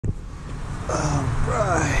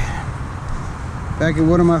Alright. Back at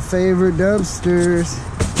one of my favorite dumpsters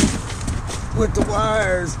with the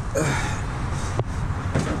wires.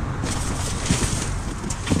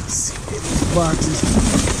 Let's see, these boxes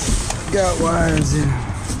got wires in them.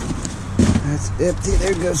 That's empty.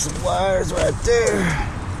 There goes some wires right there.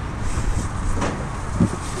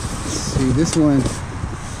 Let's see, this one.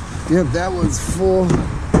 Yep, that one's full.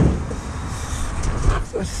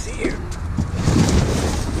 Let's see here.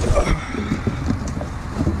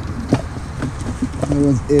 That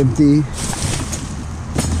one's empty.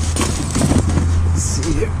 Let's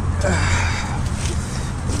see here.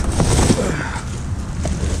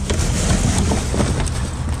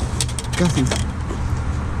 Got some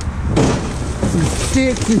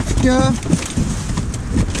sticks and stuff.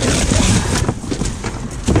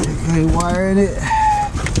 Got any wire in it?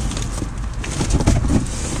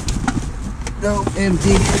 Nope,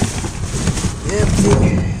 empty. Empty.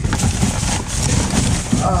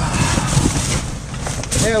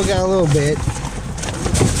 There we got a little bit.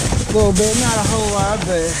 Not a whole lot,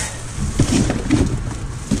 but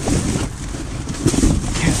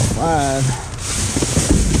 5.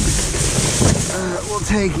 We'll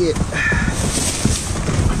take it.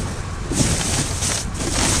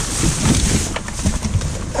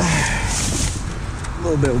 A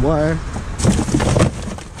little bit of wire.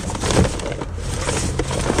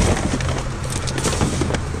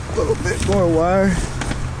 A little bit more wire.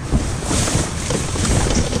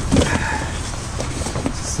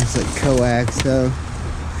 It's like coax though.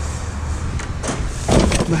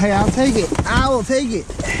 But hey, I'll take it. I will take it.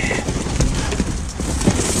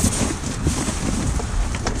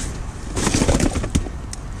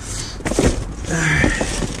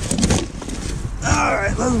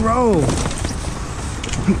 Alright, let's roll.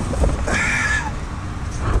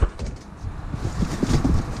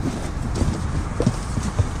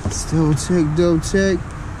 Still check, double check.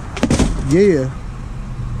 Yeah.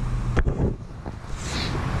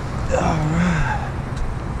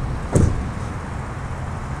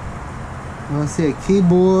 I see a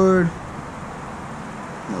keyboard,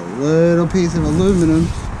 a little piece of aluminum.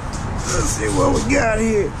 Let's see what we got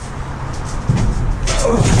here.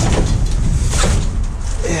 Oh.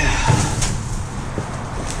 Yeah.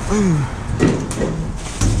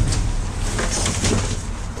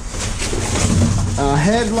 A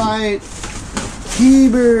headlight,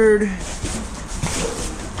 keyboard.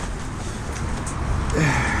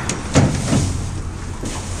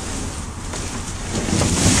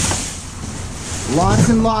 Lots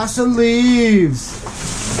and lots of leaves.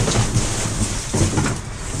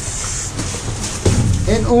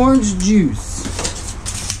 And orange juice.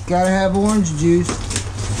 Gotta have orange juice.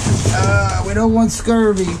 We don't want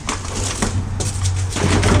scurvy.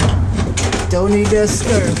 Don't need that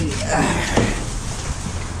scurvy.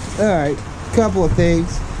 Alright, couple of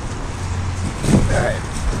things. Alright.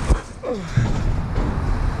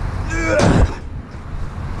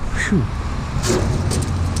 Whew.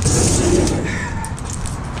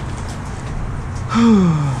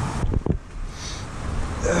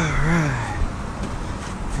 Alright.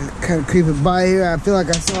 Kind of creeping by here. I feel like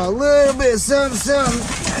I saw a little bit of something.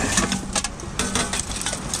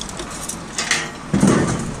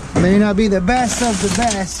 May not be the best of the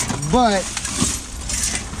best, but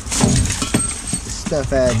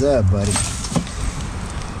stuff adds up, buddy.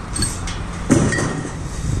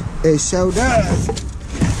 It sure does.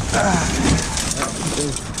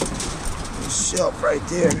 Shelf right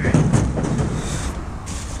there.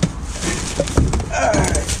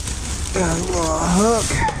 Alright, got a little hook.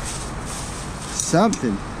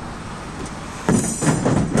 Something.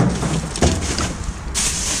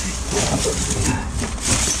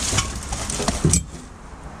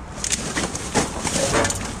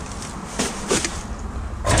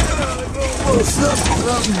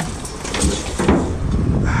 Something.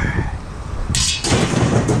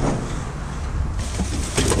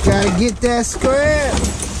 Gotta get that scrap.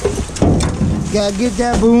 Gotta get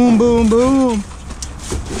that boom, boom, boom.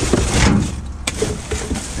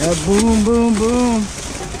 That boom, boom, boom.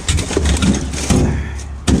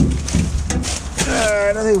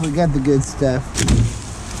 Alright, I think we got the good stuff.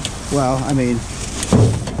 Well, I mean,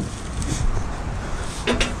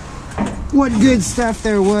 what good stuff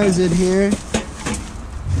there was in here.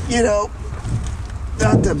 You know,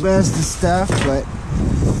 not the best of stuff, but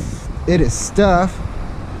it is stuff.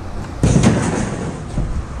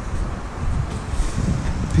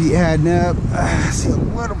 Be adding up. I see a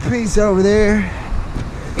little piece over there.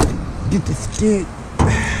 Get the stick.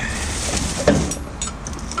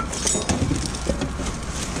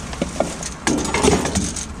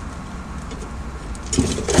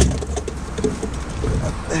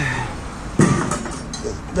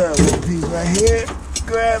 Another little piece right here.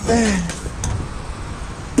 Grab that.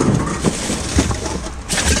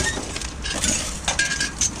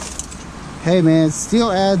 Hey man,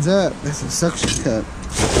 steel adds up. That's a suction cup.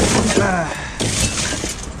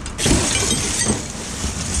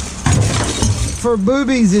 For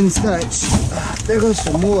boobies and such. There goes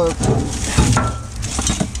some more.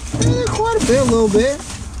 Quite a bit, a little bit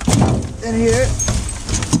in here.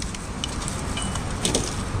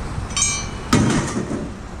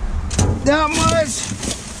 Not much,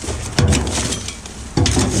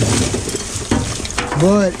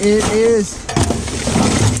 but it is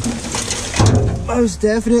most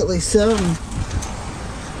definitely something.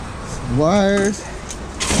 Some wires.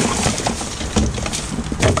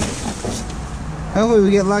 Hopefully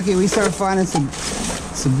we get lucky. We start finding some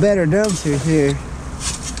better dumpsters here.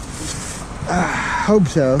 Hope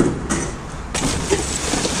so.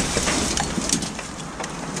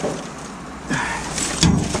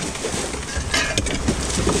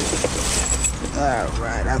 All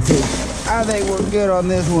right, I think we're good on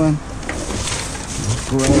this one.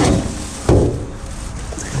 Great.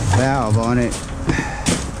 Valve on it.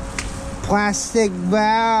 Plastic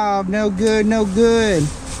valve. No good. No good.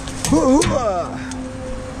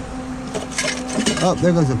 Oh,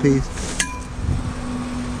 there goes a piece.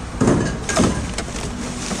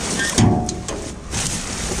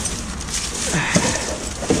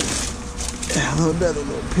 Another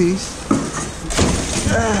little piece.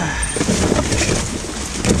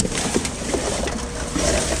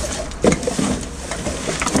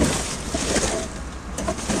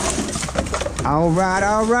 All right,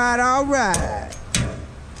 all right, all right.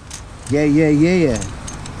 Yeah.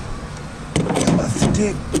 My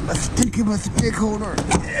stick in my stick holder.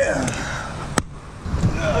 Yeah.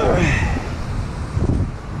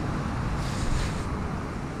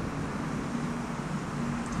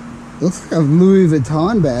 Looks like a Louis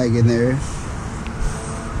Vuitton bag in there.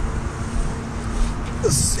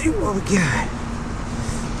 Let's see what we got.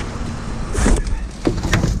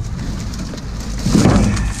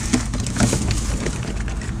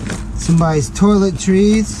 Somebody's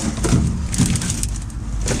toiletries.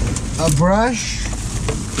 A brush.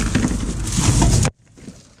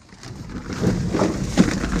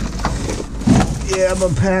 Yeah, I'm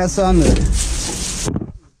gonna pass on the.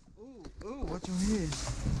 Ooh, what's your head?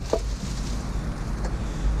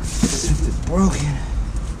 Something broken.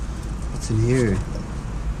 What's in here?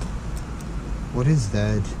 What is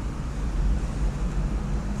that?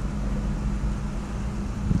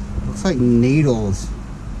 Looks like needles.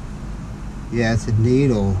 Yeah, it's a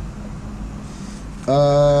needle.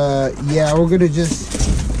 Yeah, we're gonna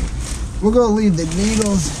leave the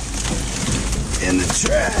needles in the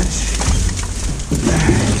trash.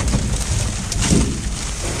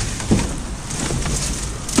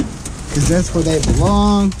 Because that's where they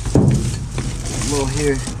belong. A little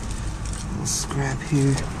here, a little scrap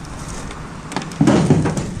here.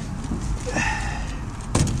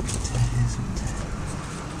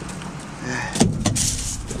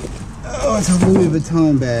 Oh, it's a Louis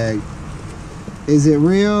Vuitton bag. Is it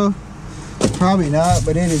real? Probably not,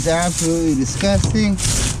 but it is absolutely disgusting.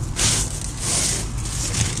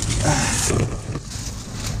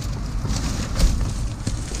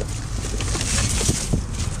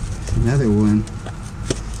 Another one.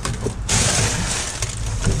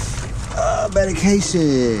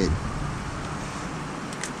 Medication.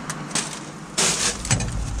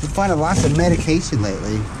 Been finding lots of medication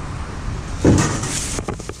lately.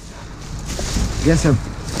 I guess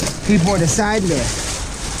people are deciding to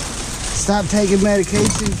stop taking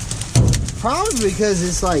medication. Probably because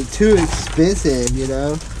it's like too expensive, you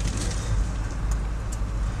know.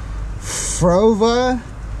 Frova.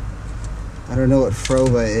 I don't know what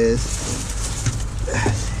Frova is.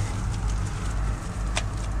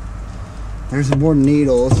 There's more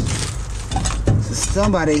needles. So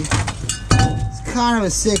somebody is kind of a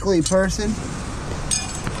sickly person.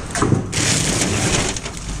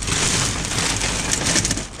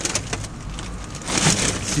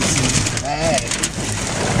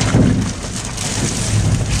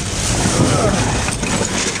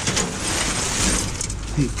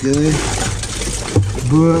 Good.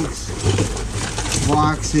 Books,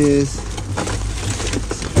 boxes,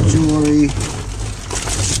 jewelry,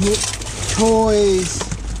 toys,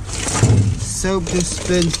 soap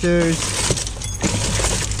dispensers.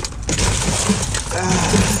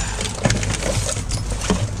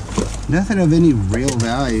 Nothing of any real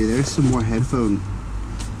value. There's some more headphone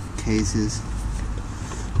cases.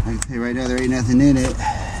 I can tell you right now, there ain't nothing in it.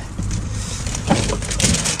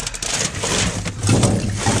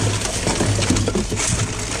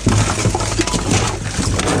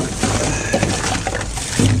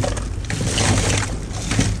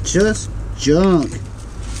 just junk.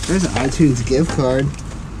 There's an iTunes gift card.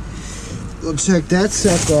 We'll check that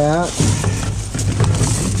sucker out.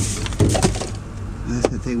 That's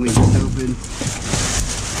the thing we just opened.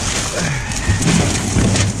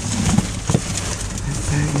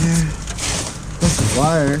 Back there. That's the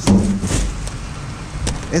wires.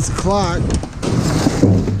 It's a clock.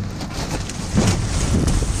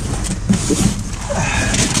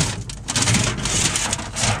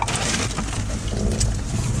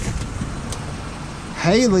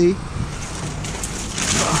 Haley.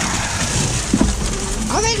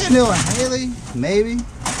 I think I know a Haley, maybe.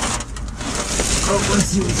 Oh, let's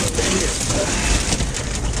see what's over here.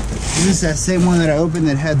 Is this that same one that I opened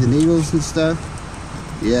that had the needles and stuff?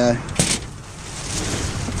 Yeah.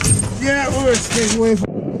 Yeah, we're gonna stay away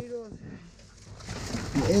from the needles.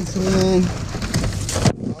 The insulin.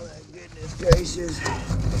 All that goodness gracious.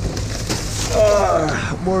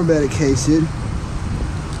 More medication.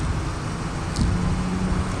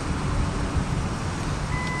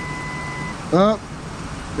 Oh,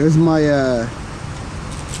 there's my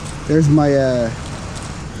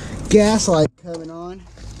gas light coming on.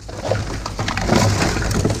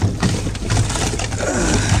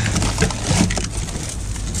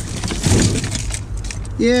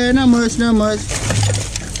 Yeah, not much.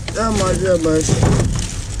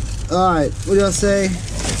 Alright, what do y'all say?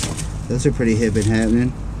 Those are pretty hip and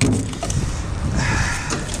happening.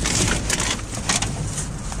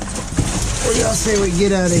 What do y'all say we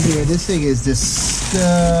get out of here? This thing is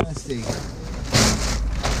disgusting.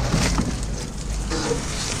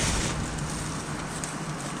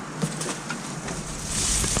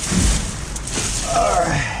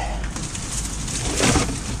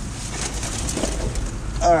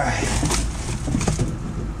 Alright.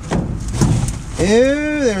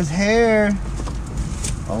 Ew, there's hair.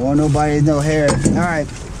 I don't want nobody to know hair. Alright.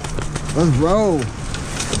 Let's roll.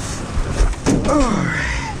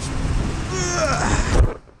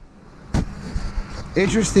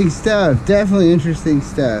 Interesting stuff. Definitely interesting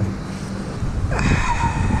stuff. Let's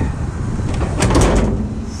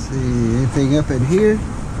see, anything up in here?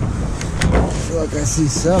 I feel like I see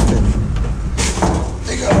something.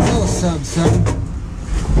 They got a little something.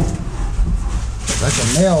 Like a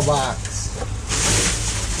mailbox.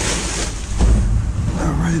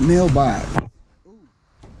 Alright, mailbox.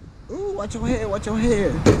 Ooh, watch your head, watch your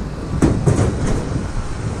head.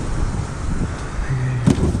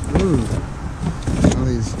 Ooh. All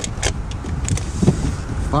these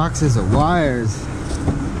boxes of wires.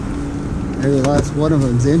 Maybe the last one of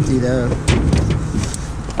them's empty though.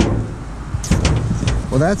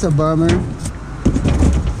 Well, that's a bummer.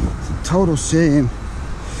 It's a total shame.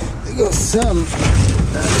 There goes some.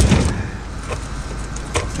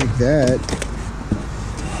 Take that.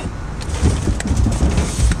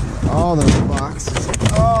 All those boxes,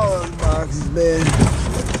 man.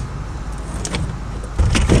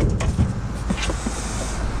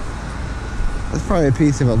 That's probably a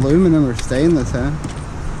piece of aluminum or stainless, huh?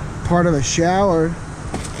 Part of a shower.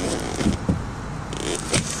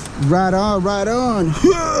 Right on, right on.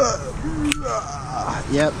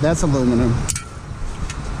 Yep, that's aluminum.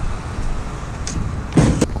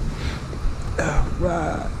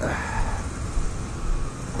 Right.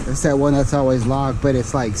 It's that one that's always locked, but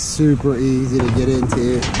it's like super easy to get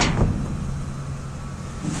into.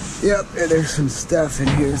 Yep, and there's some stuff in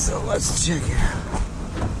here, so let's check it out.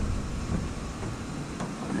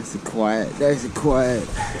 Nice and quiet, nice and quiet.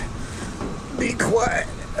 Be quiet.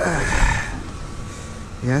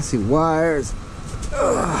 Yeah, I see wires.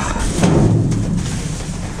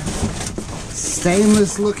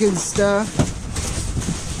 Stainless looking stuff.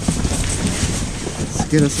 Let's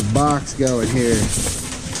get us a box going here.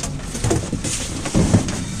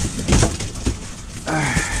 I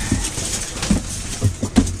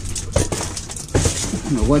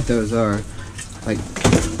don't know what those are. Like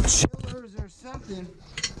chillers or something.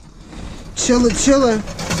 Chiller.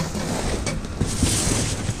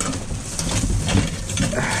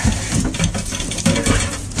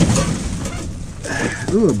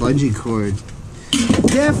 Ooh, a bungee cord.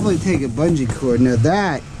 Definitely take a bungee cord. Now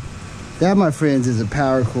that, my friends, is a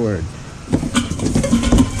power cord.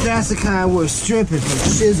 That's the kind we're stripping from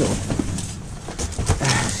chisel.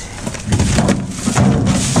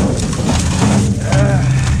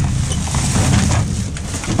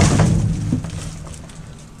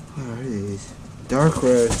 What are these? Dark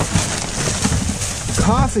roast.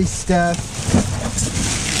 Coffee stuff.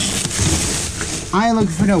 I ain't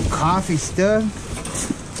looking for no coffee stuff.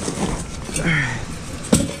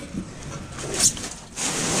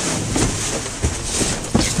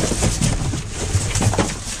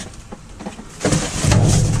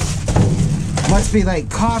 Much must be like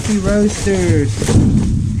coffee roasters.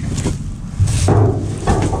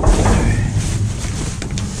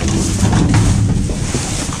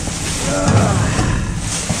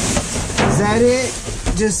 Is that it?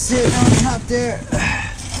 Just sitting on top there.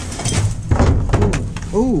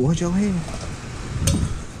 Ooh, what's your hand?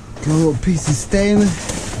 Got a little piece of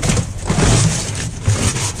stainless.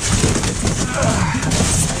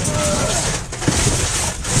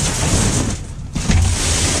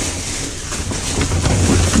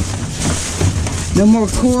 No more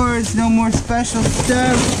cords, no more special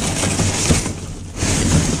stuff.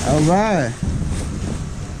 Alright.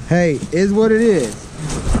 Hey, is what it is.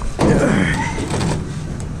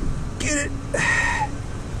 Get it.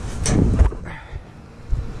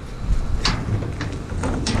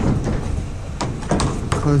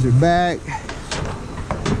 Close her back.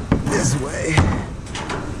 This way.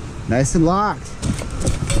 Nice and locked.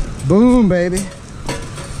 Boom, baby.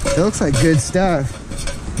 That looks like good stuff.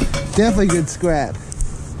 Definitely good scrap.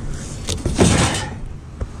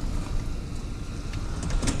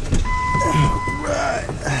 Right.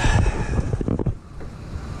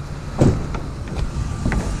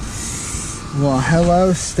 Well,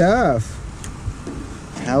 hello, stuff.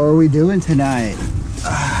 How are we doing tonight?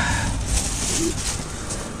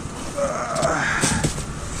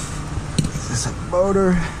 Is this a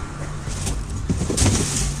motor?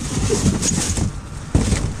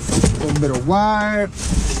 A little bit of wire.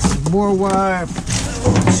 More wire, a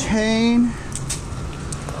little chain.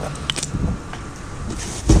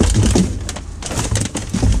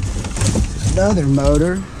 Another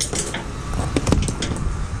motor.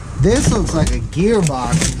 This looks like a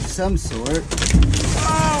gearbox of some sort.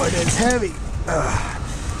 Oh, and it's heavy. Ugh.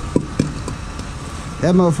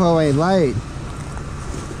 That mofo ain't light.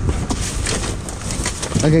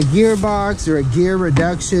 Like a gearbox or a gear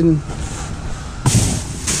reduction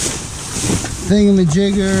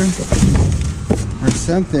thingamajigger or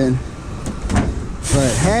something.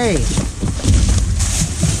 But hey,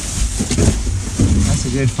 that's a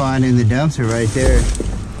good find in the dumpster right there.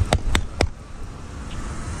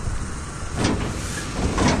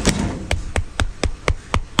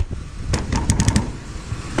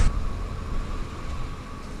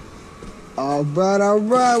 All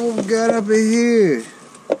right, what we got up in here?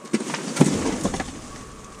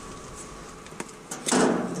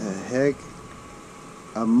 What the heck?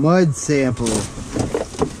 A mud sample.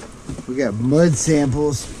 We got mud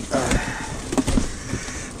samples. I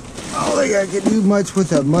don't think I can do much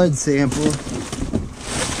with a mud sample.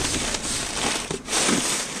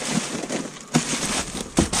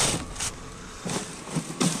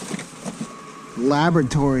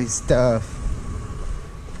 Laboratory stuff.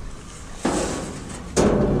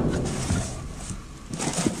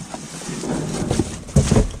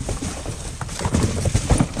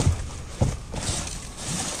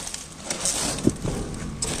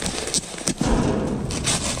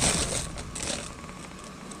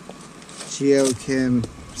 Geochem,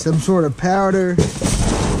 some sort of powder.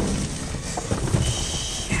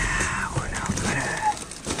 Yeah, we're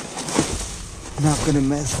not gonna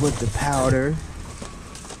mess with the powder.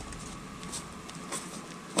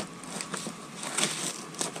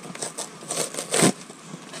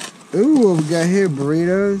 Ooh, what we got here?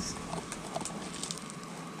 Burritos.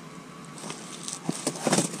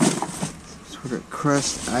 Some sort of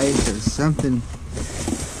crushed ice or something.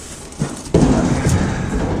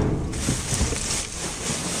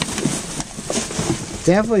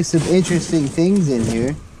 Definitely some interesting things in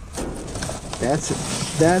here. That's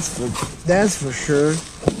for sure.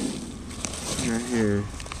 Right here.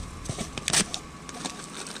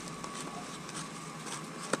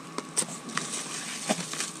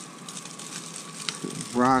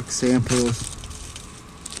 Rock samples.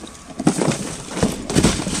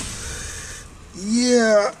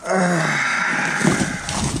 Yeah. I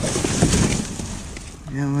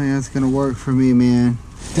don't think that's gonna work for me, man.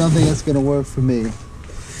 Don't think that's gonna work for me.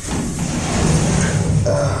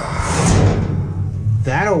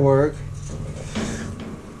 That'll work.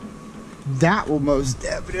 That will most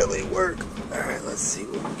definitely work. Alright, let's see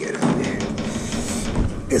what we get up here.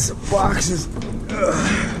 Get some boxes.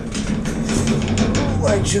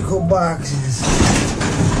 Electrical boxes.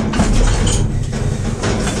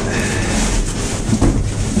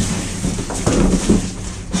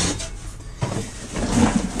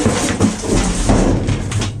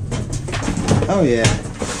 Oh yeah.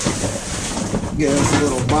 Get us a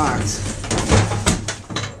little box.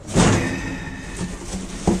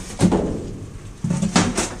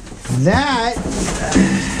 That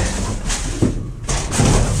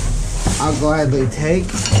I'll gladly take.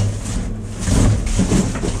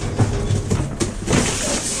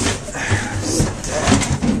 Set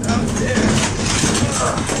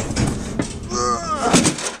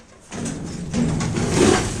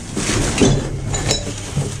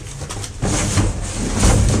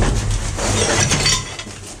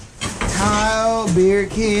beer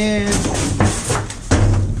can.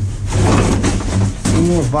 Any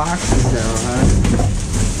more boxes though, huh?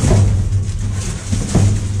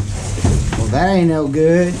 Well, that ain't no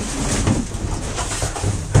good.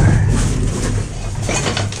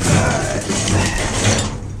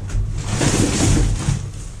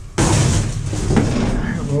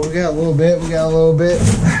 Well, we got a little bit.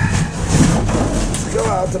 Let's go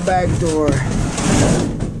out the back door.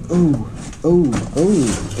 Ooh.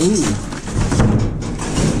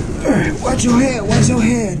 Watch your head.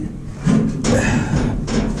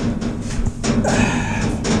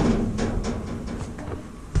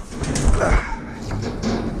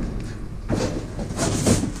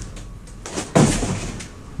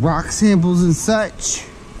 Rock samples and such.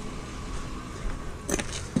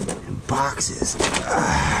 And boxes.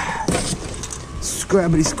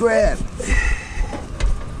 Scrabbity scrap.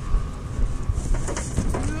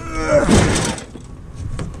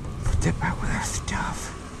 Put that back with our stuff.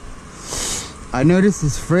 I noticed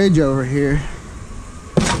this fridge over here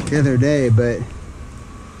the other day, but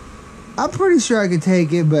I'm pretty sure I could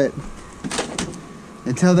take it, but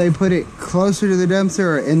until they put it closer to the dumpster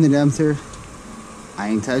or in the dumpster, I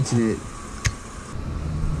ain't touching it.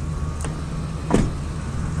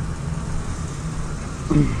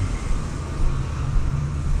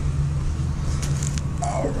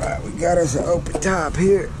 All right, we got us an open top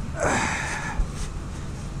here. I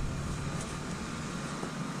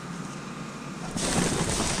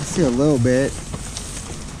see a little bit.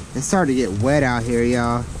 It's starting to get wet out here,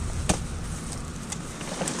 y'all.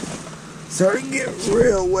 Starting to get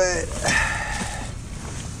real wet.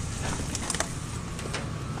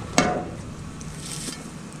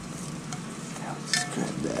 Let's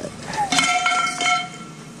grab that.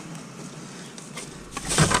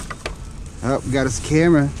 Oh, we got us a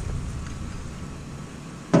camera.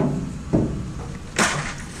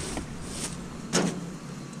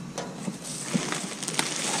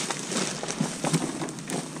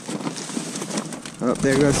 Oh,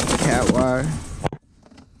 there goes the cat wire.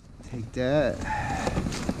 Take that.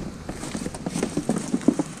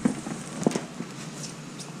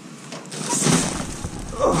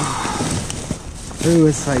 Oh. Ooh,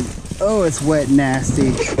 it's like, oh, it's wet and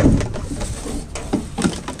nasty.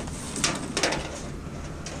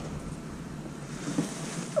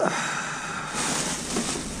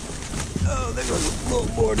 Oh, there goes a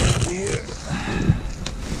little more down here.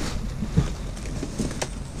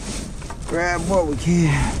 Grab what we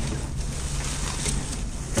can.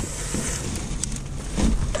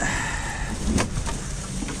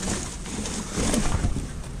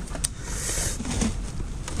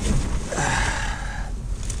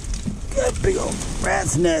 Got a big old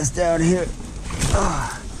rat's nest out here.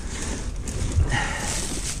 Oh.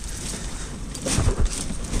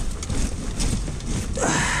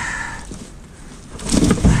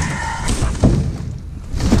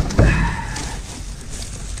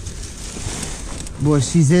 Boy,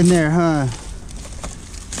 she's in there, huh?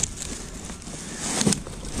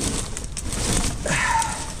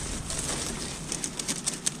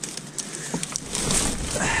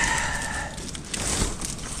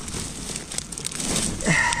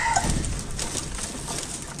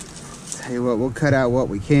 Tell you what, we'll cut out what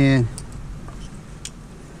we can.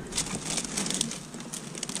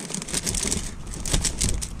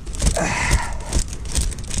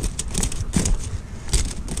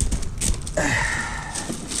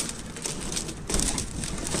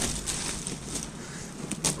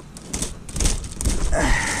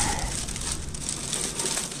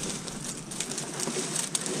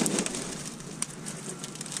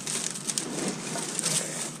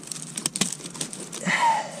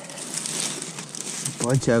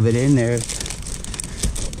 Bunch of it in there,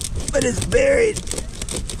 but it's buried.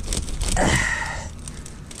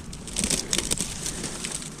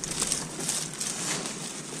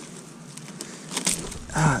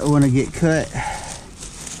 I want to get cut.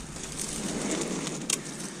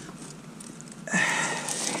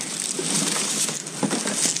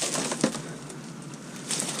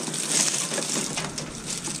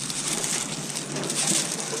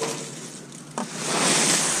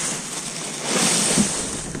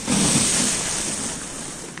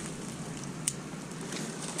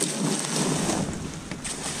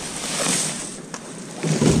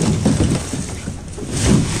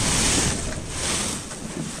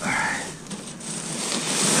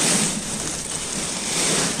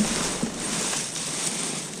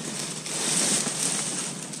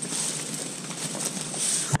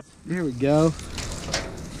 Here we go.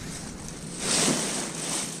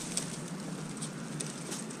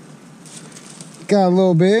 Got a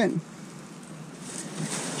little bit.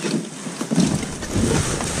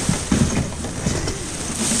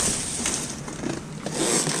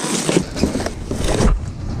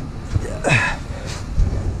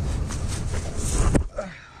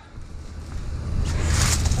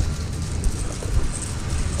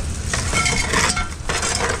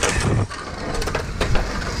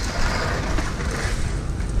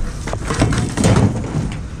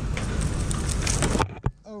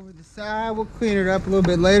 inside. We'll clean it up a little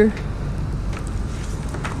bit later.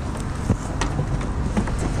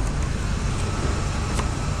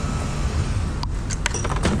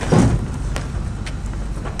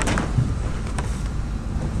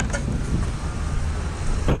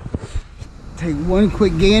 Take one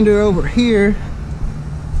quick gander over here.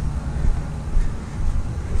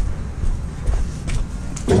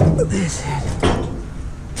 Look at this.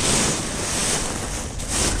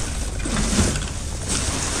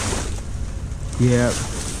 Yep.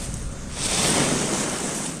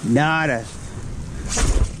 Nada.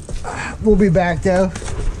 We'll be back though.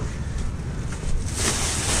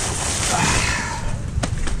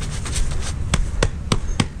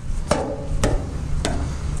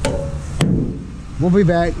 We'll be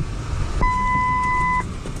back.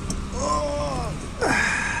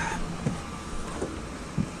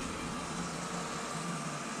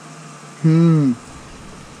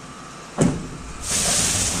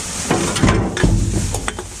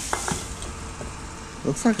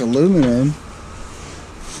 Looks like aluminum.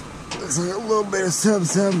 Looks like a little bit of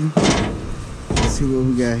something. Let's see what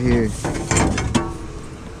we got here.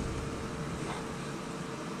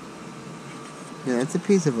 Yeah, that's a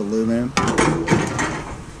piece of aluminum.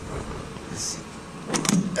 Let's see.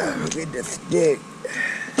 Oh, look at the stick.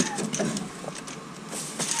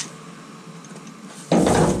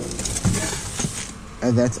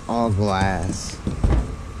 Oh, that's all glass.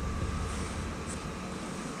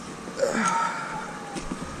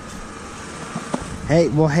 Hey,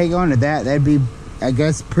 well, hang on to that. That'd be, I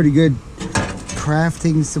guess, pretty good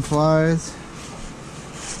crafting supplies.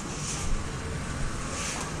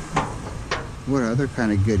 What other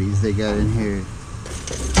kind of goodies they got in here?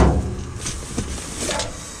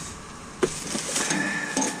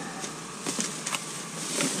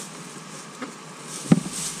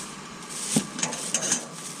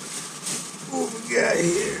 What we got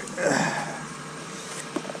here?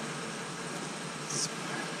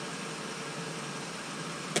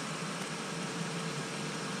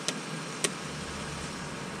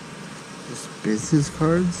 Just business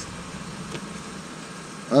cards?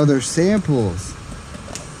 Oh, they're samples.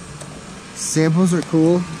 Samples are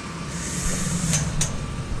cool.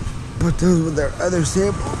 Put those with their other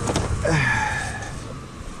samples.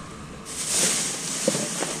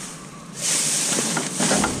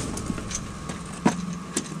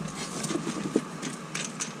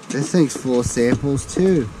 This thing's full of samples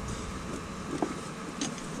too.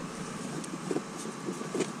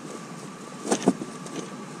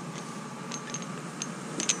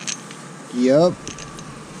 Yup.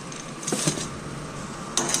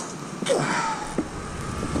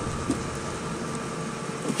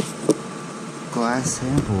 Glass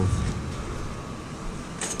samples.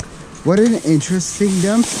 What an interesting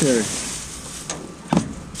dumpster.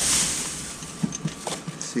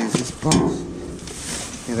 Let's see, is this box?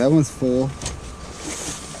 Yeah, that one's full.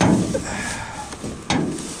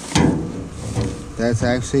 That's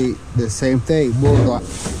actually the same thing.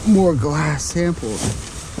 More glass samples.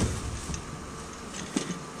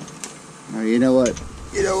 Oh, you know what?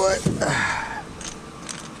 You know what?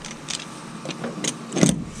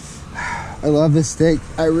 I love this stick.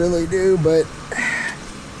 I really do, but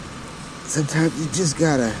sometimes you just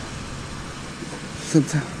gotta.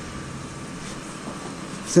 Sometimes.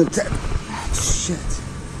 Shit.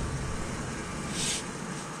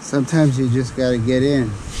 Sometimes you just gotta get in.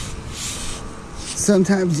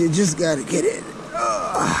 Sometimes you just gotta get in.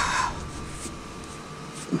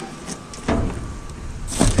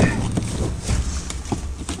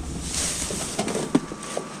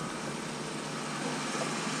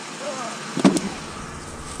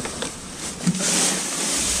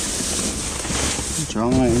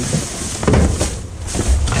 Drawing.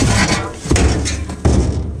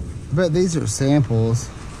 But these are samples.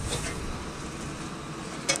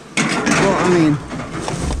 Well, I mean,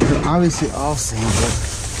 they're obviously all samples.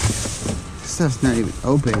 This stuff's not even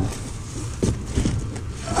open.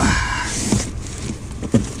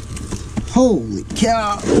 Holy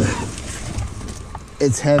cow!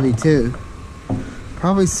 It's heavy too.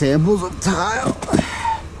 Probably samples of tile.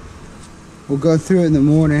 We'll go through it in the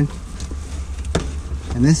morning.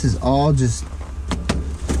 And this is all just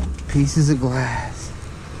pieces of glass.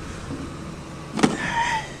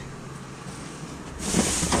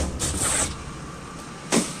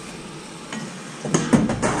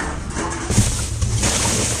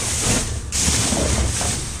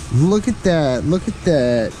 Look at that. Look at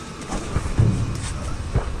that.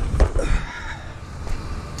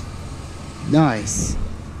 Nice.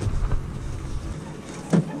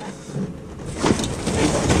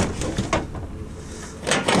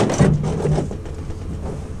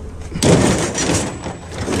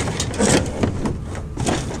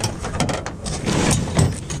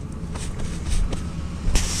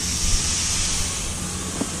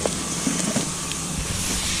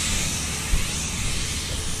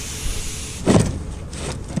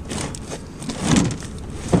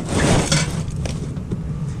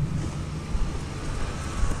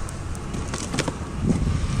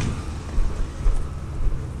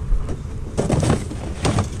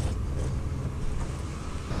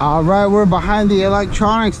 All right, we're behind the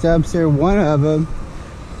electronics dumpster, one of them.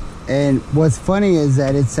 And what's funny is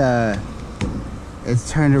that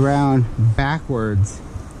it's turned around backwards.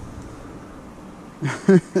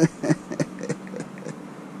 I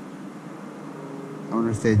wonder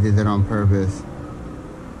if they did that on purpose.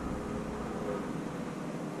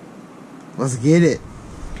 Let's get it.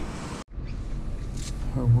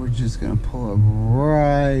 We're just gonna pull up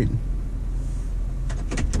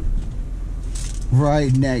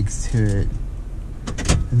right next to it,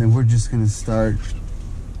 and then we're just gonna start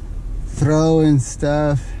throwing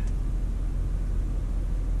stuff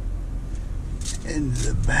into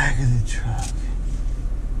the back of the truck.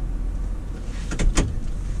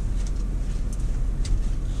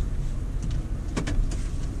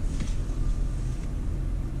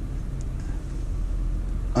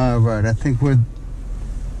 All right, I think we're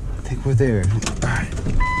there. All right.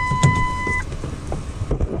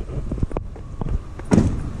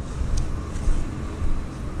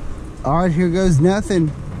 All right, here goes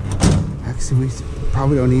nothing. Actually, we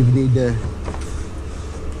probably don't even need to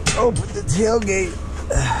open the tailgate.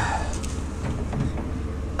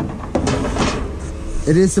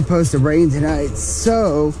 It is supposed to rain tonight,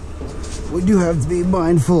 so we do have to be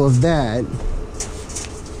mindful of that.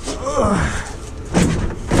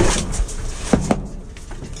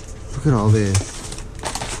 Look at all this.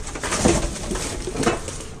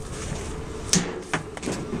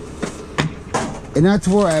 And not to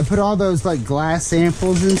worry, I put all those like glass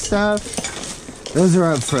samples and stuff. Those are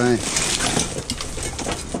up front.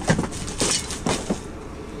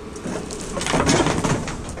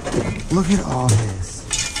 Look at all this.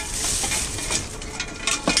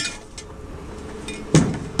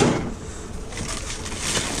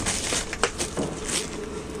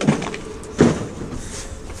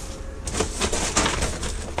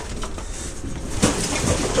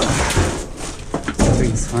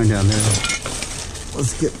 Big sign down there.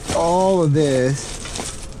 Let's get all of this.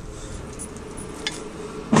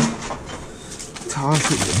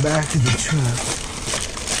 Toss it in the back of the truck.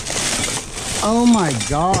 Oh my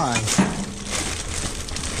gosh.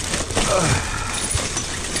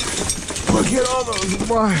 Look at all those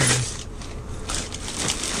wires.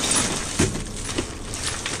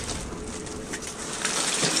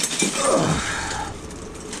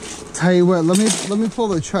 Tell you what, let me pull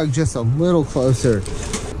the truck just a little closer.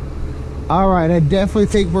 All right, I definitely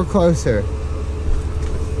think we're closer.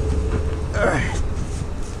 All right.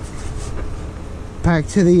 Back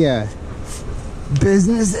to the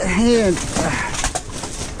business at hand.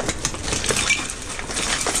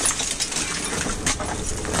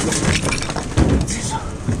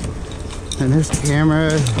 And there's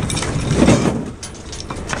cameras,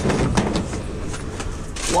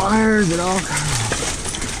 wires, and all kinds.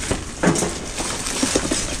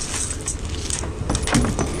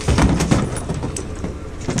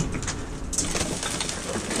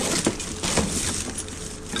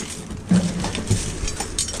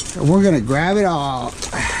 We're gonna grab it all.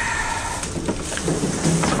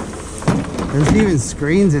 There's even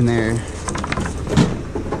screens in there.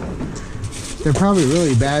 They're probably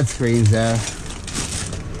really bad screens though.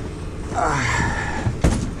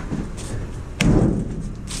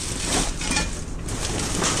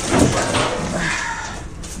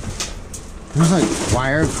 There's like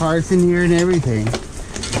wire carts in here and everything.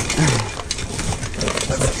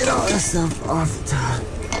 Let's get all this stuff off the top.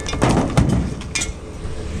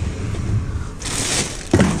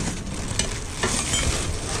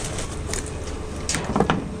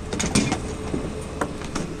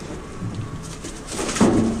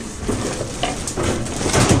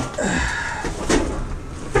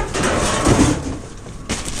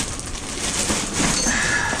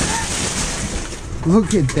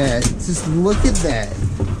 Look at that. Just look at that.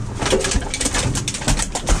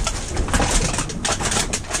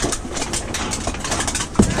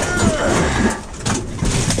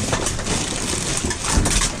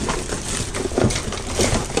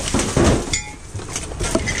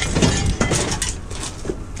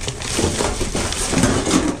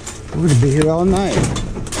 We're gonna be here all night.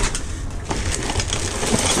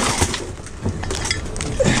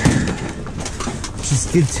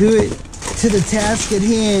 Just get to it. To the task at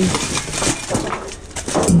hand.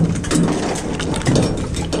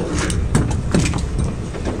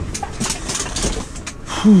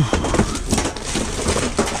 Whew.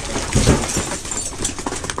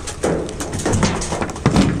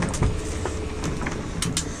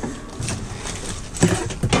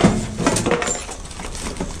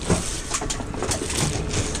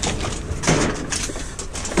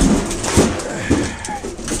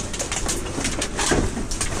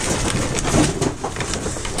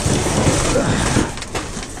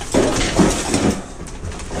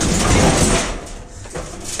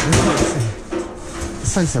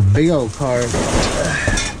 Looks like a big old car.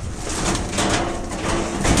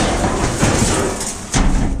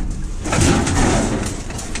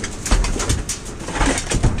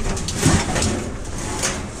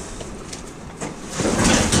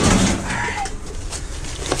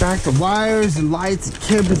 Back to wires and lights and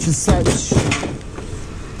cabbage and such.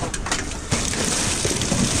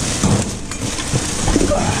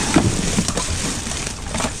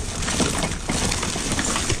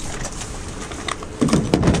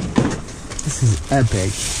 This is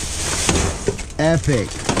epic. Epic.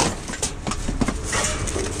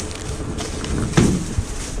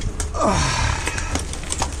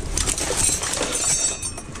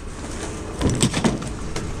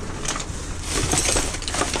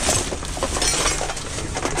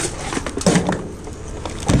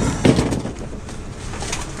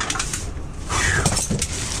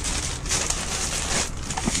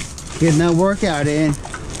 Getting that workout in.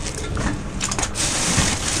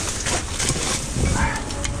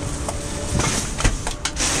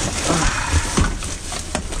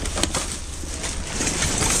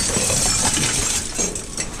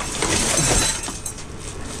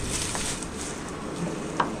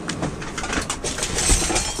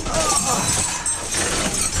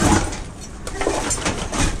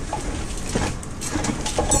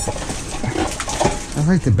 That's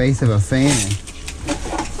like the base of a fan.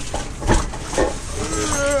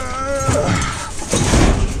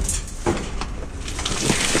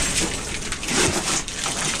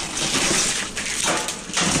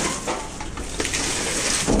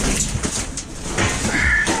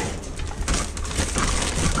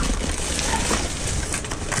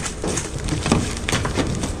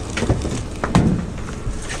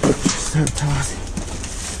 Start tossing.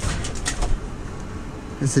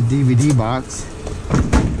 It's a DVD box.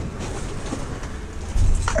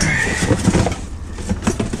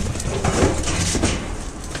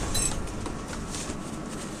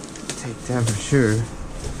 Take that for sure.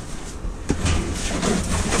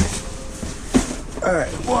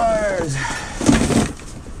 Alright, wires.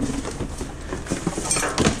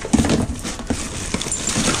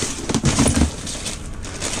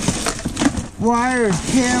 Wires,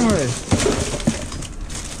 cameras.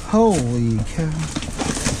 Holy cow.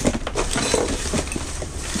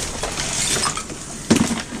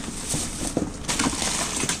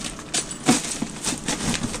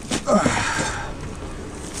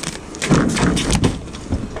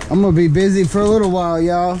 I'm gonna be busy for a little while,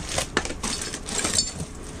 y'all.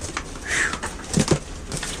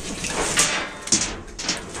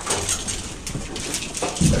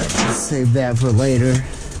 Save that for later.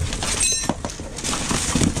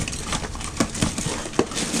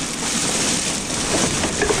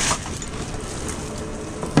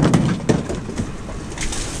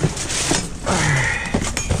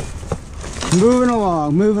 Moving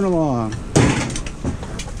along, moving along.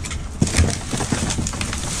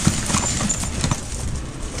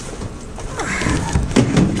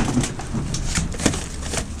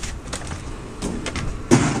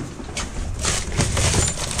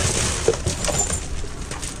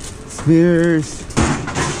 Spears,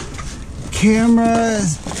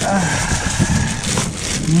 cameras,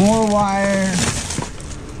 more wires.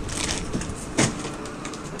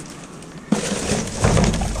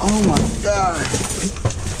 Oh my God.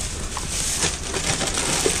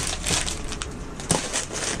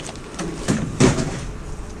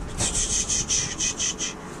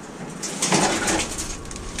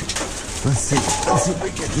 Let's see if we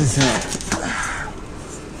get this out.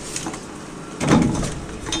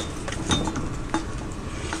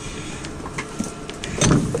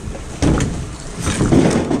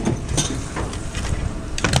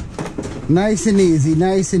 Nice and easy,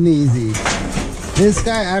 nice and easy. This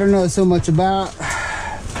guy, I don't know so much about.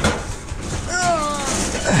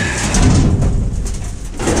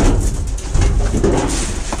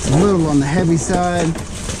 It's a little on the heavy side.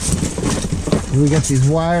 We got these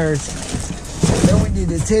wires that we need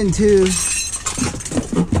to tend to.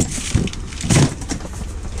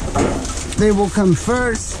 They will come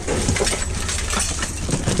first.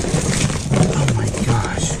 Oh my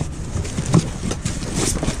gosh.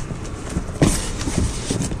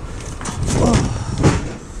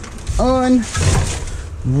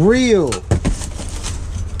 Unreal.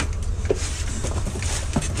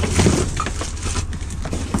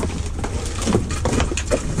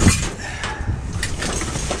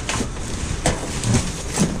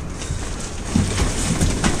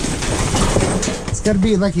 It's got to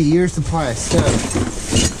be like a year's supply of stuff.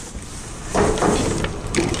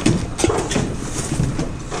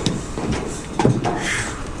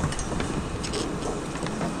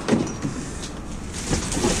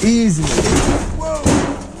 Easily. Whoa.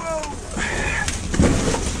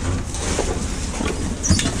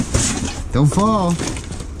 Don't fall.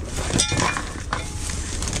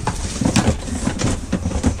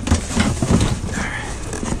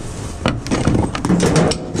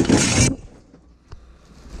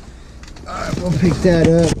 Alright, we'll pick that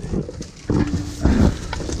up.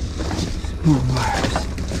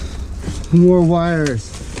 More wires.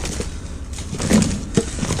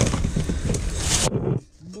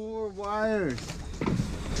 More wires.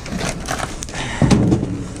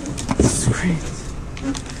 Screens.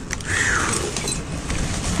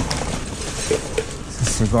 It's a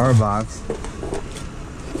cigar box.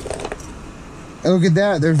 Hey, look at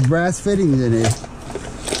that. There's brass fittings in it.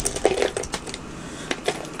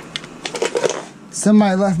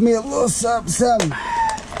 Somebody left me a little something.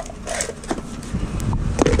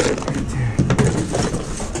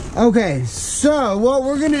 Okay, so what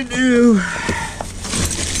we're gonna do, I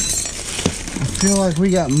feel like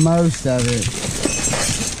we got most of it.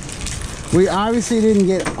 We obviously didn't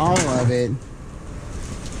get all of it,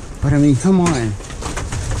 but I mean, come on.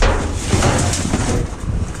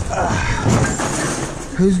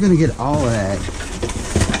 Who's gonna get all of that?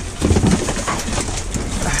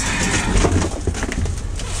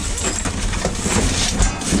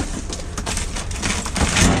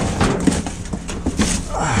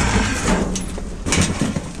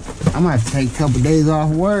 I'm gonna have to take a couple days off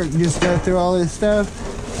work, just go through all this stuff.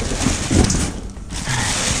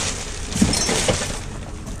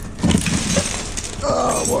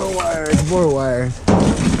 Oh, more wires, more wires.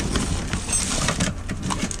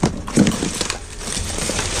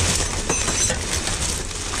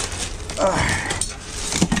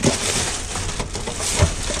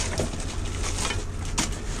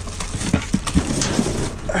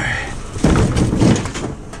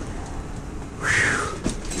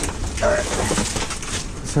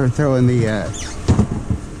 Start throwing the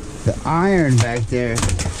iron back there.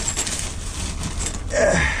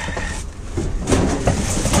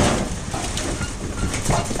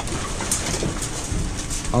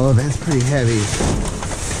 Oh, that's pretty heavy.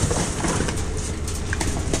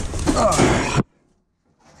 Oh,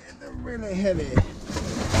 they're really heavy.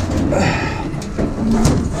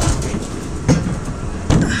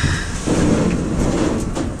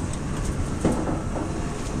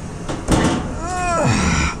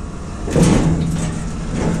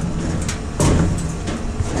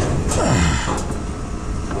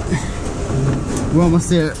 We're almost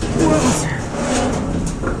there. We're almost there.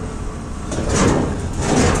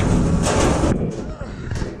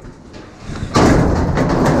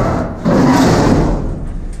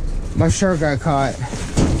 My shirt got caught.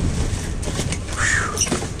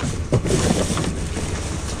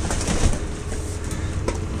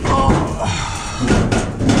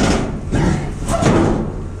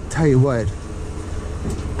 Tell you what,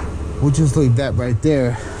 we'll just leave that right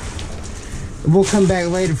there. We'll come back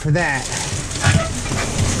later for that.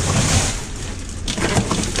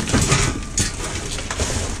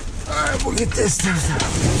 Alright, we'll get this stuff out.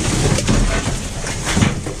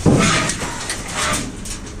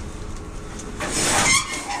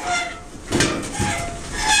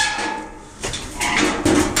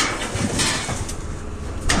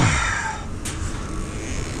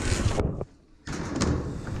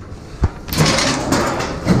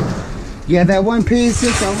 Yeah, that one piece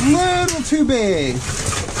is a little too big.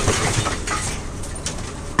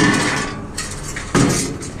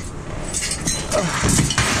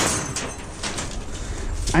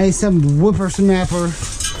 I need some whippersnapper.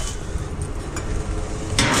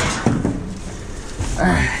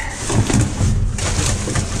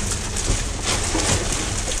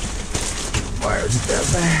 Wires it that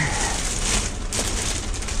back.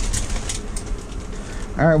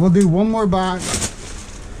 All right, we'll do one more box.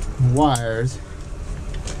 Wires,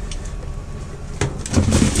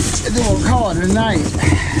 and then we'll call it a night.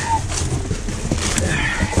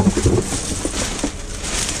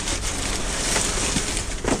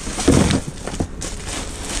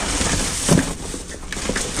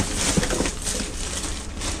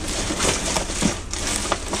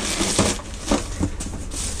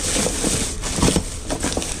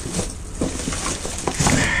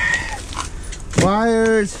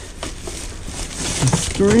 Wires,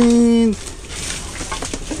 screens,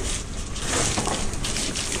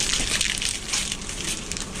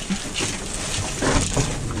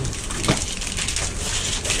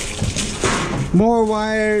 more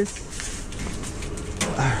wires,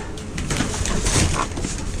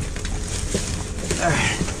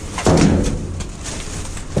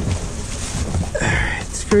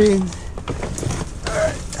 screens.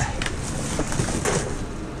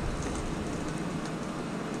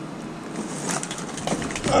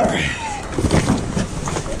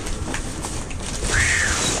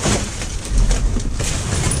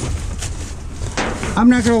 I'm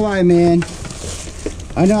not gonna lie, man.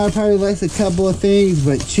 I know I probably left a couple of things,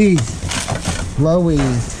 but geez, Louise.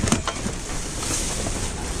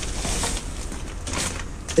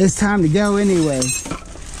 It's time to go anyway.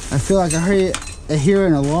 I feel like I hear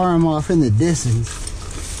an alarm off in the distance.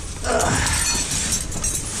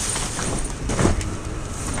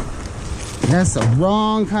 That's the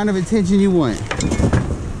wrong kind of attention you want.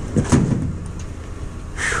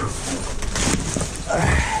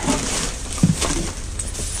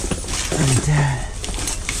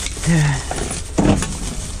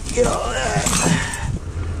 Get all that.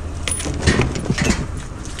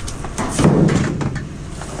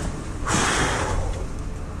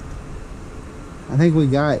 I think we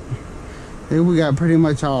got pretty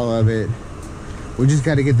much all of it. We just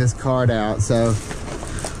got to get this cart out. So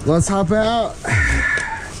let's hop out.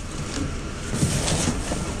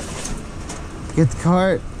 Get the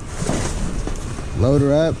cart. Load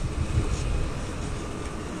her up.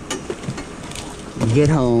 And get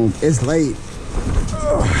home. It's late.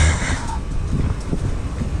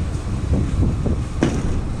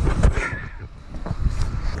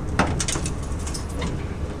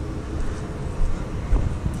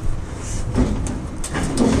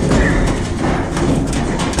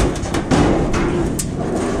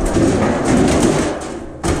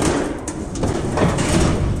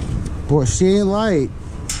 Boy, she ain't light.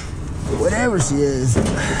 Whatever she is.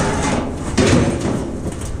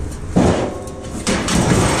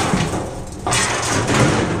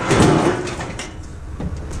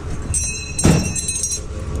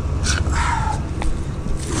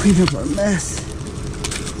 Clean up our mess.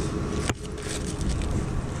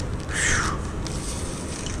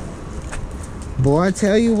 Boy, I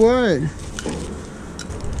tell you what.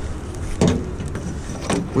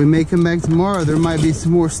 We may come back tomorrow. There might be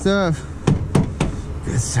some more stuff.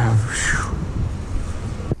 Good stuff.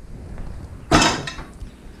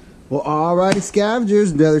 Well, alrighty,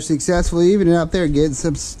 scavengers. Another successful evening out there getting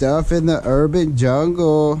some stuff in the urban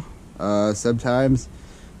jungle. Sometimes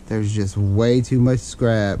there's just way too much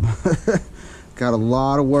scrap. Got a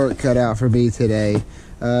lot of work cut out for me today.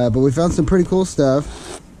 But we found some pretty cool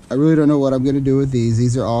stuff. I really don't know what I'm going to do with these.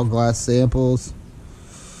 These are all glass samples.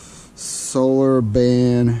 Solar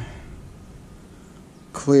band,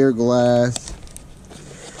 clear glass.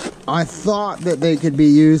 I thought that they could be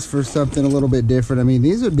used for something a little bit different. I mean,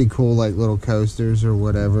 these would be cool, like little coasters or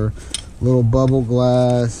whatever. Little bubble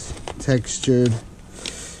glass, textured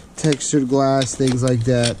glass, things like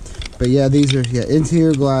that. But yeah, these are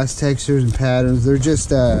interior glass textures and patterns. They're just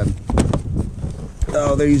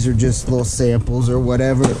these are just little samples or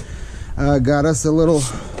whatever. Got us a little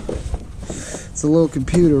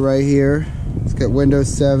computer right here. It's got Windows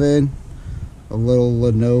 7, a little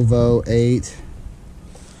Lenovo 8.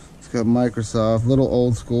 It's got Microsoft, little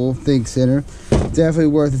old school Think Center. Definitely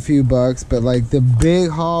worth a few bucks, but like the big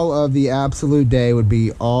haul of the absolute day would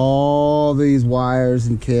be all these wires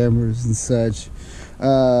and cameras and such.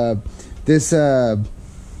 This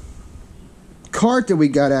cart that we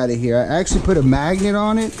got out of here, I actually put a magnet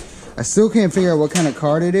on it. I still can't figure out what kind of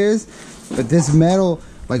cart it is, but this metal,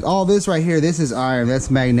 like all this right here, this is iron, that's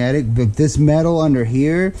magnetic, but this metal under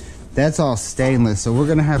here, that's all stainless. So we're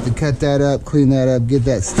gonna have to cut that up, clean that up, get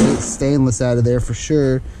that stainless out of there for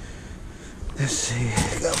sure. Let's see,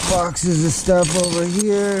 got boxes of stuff over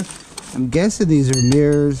here. I'm guessing these are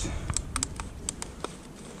mirrors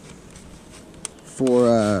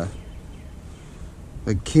for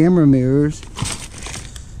like camera mirrors.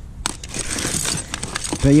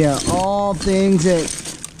 But yeah, all things that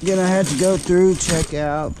gonna have to go through, check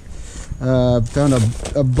out. Found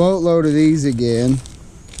a boatload of these again.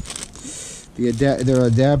 They're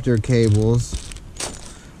adapter cables.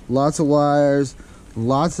 Lots of wires,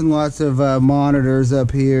 lots and lots of monitors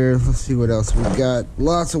up here. Let's see what else we got.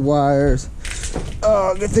 Lots of wires.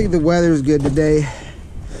 Oh, good thing the weather's good today.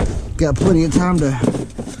 Got plenty of time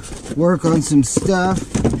to work on some stuff.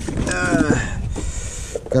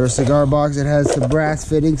 Got our cigar box that has the brass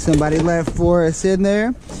fitting somebody left for us in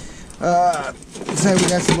there. So we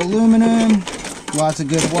got some aluminum, lots of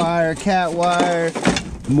good wire, cat wire,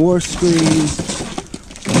 more screens,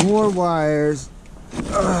 more wires.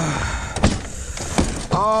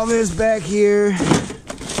 All this back here,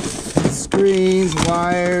 screens,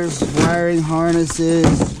 wires, wiring harnesses.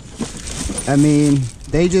 I mean,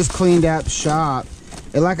 they just cleaned out shop.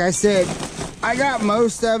 And like I said, I got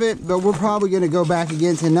most of it, but we're probably going to go back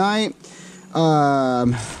again tonight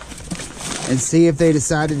and see if they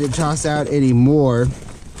decided to toss out any more.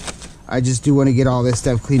 I just do want to get all this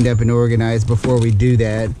stuff cleaned up and organized before we do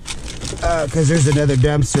that, because there's another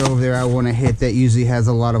dumpster over there I want to hit that usually has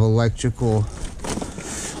a lot of electrical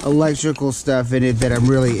electrical stuff in it that I'm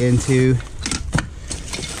really into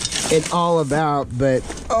and all about. But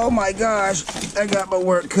oh my gosh, I got my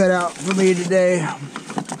work cut out for me today.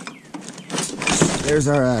 There's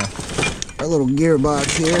our little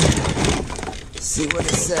gearbox here. Let's see what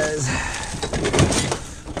it says.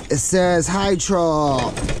 It says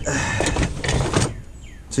Hydraul.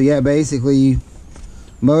 So yeah, basically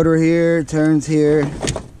motor here, turns here.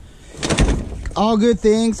 All good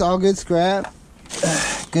things, all good scrap.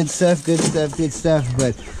 Good stuff, good stuff, good stuff.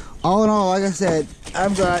 But all in all, like I said,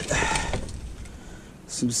 I've got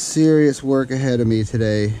some serious work ahead of me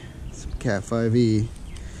today. Some Cat 5e.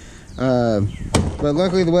 But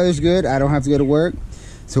luckily the weather's good. I don't have to go to work.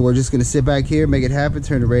 So we're just gonna sit back here, make it happen,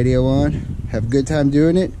 turn the radio on, have a good time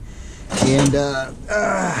doing it, and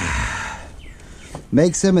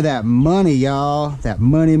make some of that money, y'all. That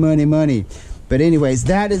money, money, money. But anyways,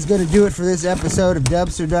 that is gonna do it for this episode of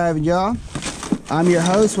Dumpster Diving, y'all. I'm your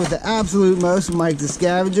host with the absolute most, Mike the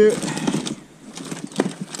Scavenger.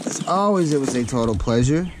 As always, it was a total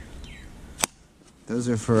pleasure. Those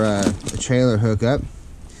are for a trailer hookup.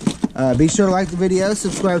 Be sure to like the video,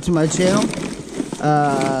 subscribe to my channel.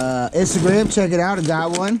 Instagram, check it out. I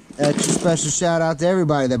got one. Extra special shout out to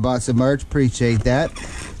everybody that bought some merch. Appreciate that.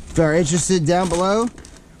 If you are interested, down below,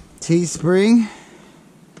 Teespring,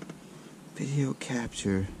 video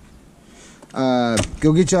capture.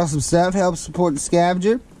 Go get y'all some stuff. Help support the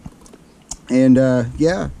Scavenger. And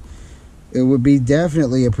yeah, it would be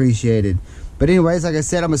definitely appreciated. But anyways, like I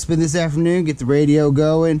said, I'm gonna spend this afternoon, get the radio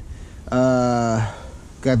going.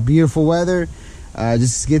 Got beautiful weather.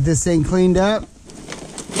 Just get this thing cleaned up.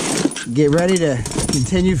 Get ready to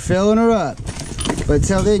continue filling her up. But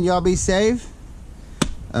till then, y'all be safe.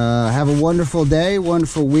 Have a wonderful day,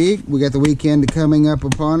 wonderful week. We got the weekend coming up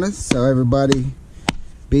upon us, so everybody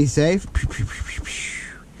be safe.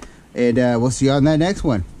 And we'll see you on that next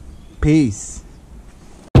one. Peace.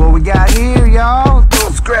 What we got here, y'all?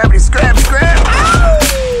 Scrappy, scrap, scrap.